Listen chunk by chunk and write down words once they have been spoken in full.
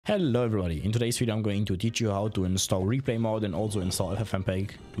Hello everybody, in today's video I'm going to teach you how to install ReplayMod and also install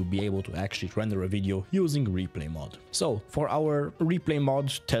FFmpeg to be able to actually render a video using ReplayMod. So for our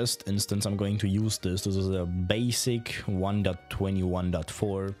ReplayMod test instance I'm going to use this. This is a basic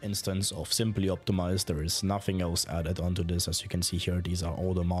 1.21.4 instance of Simply Optimized. There is nothing else added onto this. As you can see here, these are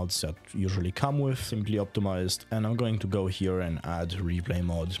all the mods that usually come with Simply Optimized, and I'm going to go here and add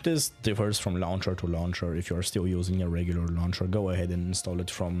ReplayMod. This differs from launcher to launcher. If you're still using a regular launcher, go ahead and install it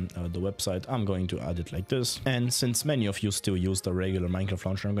from the website. I'm going to add it like this, and since many of you still use the regular Minecraft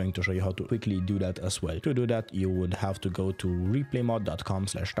launcher, I'm going to show you how to quickly do that as well. To do that, you would have to go to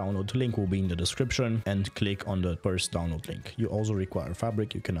replaymod.com/download. Link will be in the description, and click on the first download link. You also require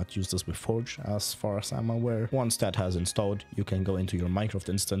Fabric. You cannot use this with Forge as far as I'm aware. Once that has installed, you can go into your Minecraft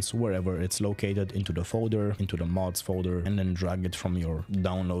instance wherever it's located, into the folder, into the mods folder, and then drag it from your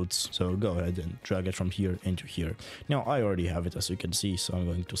downloads. So go ahead and drag it from here into here. Now I already have it, as you can see, so I'm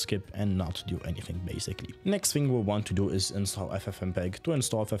going to skip and not do anything basically. Next thing we'll want to do is install FFmpeg. To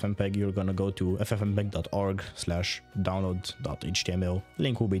install FFmpeg, you're gonna go to ffmpeg.org/download.html.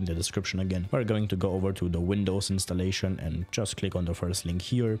 Link will be in the description again. We're going to go over to the Windows installation and just click on the first link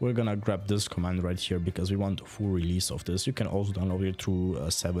here. We're gonna grab this command right here because we want a full release of this. You can also download it through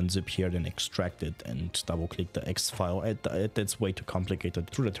 7-zip here, then extract it and double click the X file. It's way too complicated.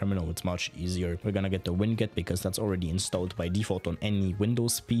 Through the terminal it's much easier. We're gonna get the winget because that's already installed by default on any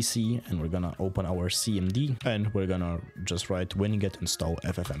Windows PC, and we're gonna open our CMD and we're gonna just write winget install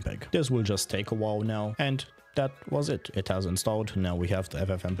FFmpeg. This will just take a while now, and that was it. It has installed. Now we have the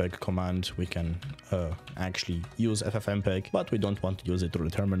FFmpeg command. We can actually use FFmpeg, but we don't want to use it through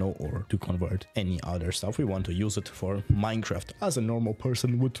the terminal or to convert any other stuff. We want to use it for Minecraft as a normal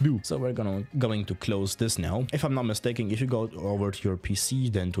person would do. So we're going to close this now. If I'm not mistaken, if you go over to your PC,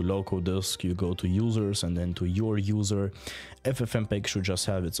 then to local disk, you go to users and then to your user. FFmpeg should just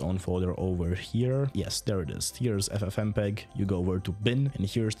have its own folder over here. Yes, there it is. Here's FFmpeg. You go over to bin, and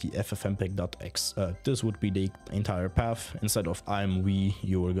here's the ffmpeg.x. This would be the entire path. Instead of we,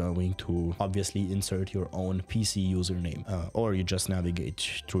 you are going to obviously insert your own PC username, or you just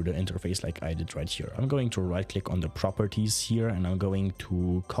navigate through the interface like I did right here. I'm going to right click on the properties here, and I'm going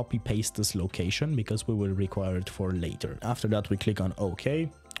to copy paste this location because we will require it for later. After that, we click on OK.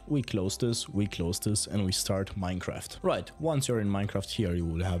 We close this, and we start Minecraft. Right, once you're in Minecraft here, you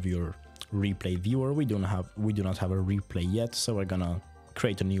will have your replay viewer. We do not have a replay yet, so we're gonna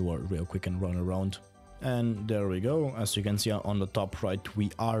create a new one real quick and run around. And there we go. As you can see on the top right, we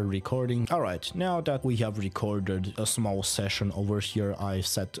are recording. All right, now that we have recorded a small session over here, I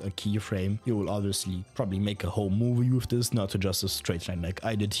set a keyframe. You will obviously probably make a whole movie with this, not just a straight line like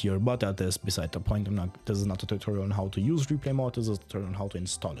I did here, but that is beside the point. This is not a tutorial on how to use ReplayMod, this is a tutorial on how to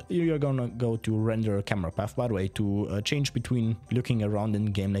install it. You're gonna go to render camera path. By the way, to change between looking around in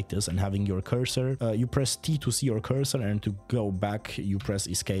game like this and having your cursor, you press T to see your cursor, and to go back, you press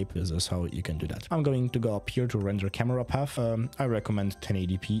escape. This is how you can do that. I'm going to go up here to render camera path. I recommend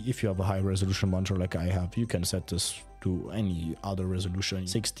 1080p. If you have a high resolution monitor like I have, you can set this to any other resolution.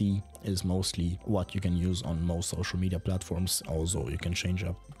 60 is mostly what you can use on most social media platforms. Also, you can change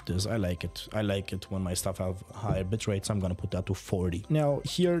up this. I like it when my stuff have higher bit rates. I'm gonna put that to 40. Now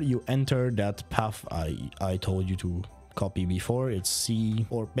here you enter that path I told you to copy before. It's C,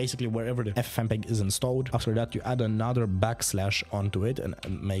 or basically wherever the FFmpeg is installed. After that, you add another backslash onto it and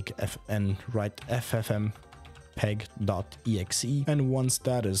write ffmpeg.exe, and once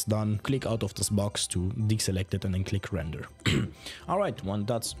that is done, click out of this box to deselect it and then click render. All right,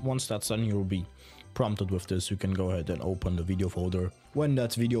 once that's done, you'll be prompted with this. You can go ahead and open the video folder. When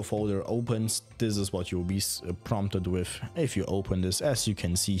that video folder opens, this is what you'll be prompted with. If you open this, as you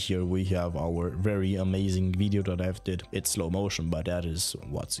can see here, we have our very amazing video that I've did. It's slow motion, but that is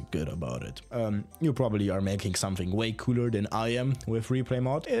what's good about it. You probably are making something way cooler than I am with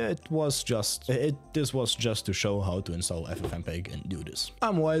ReplayMod. This was just to show how to install FFmpeg and do this.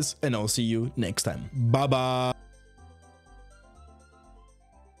 I'm Wise, and I'll see you next time. Bye bye.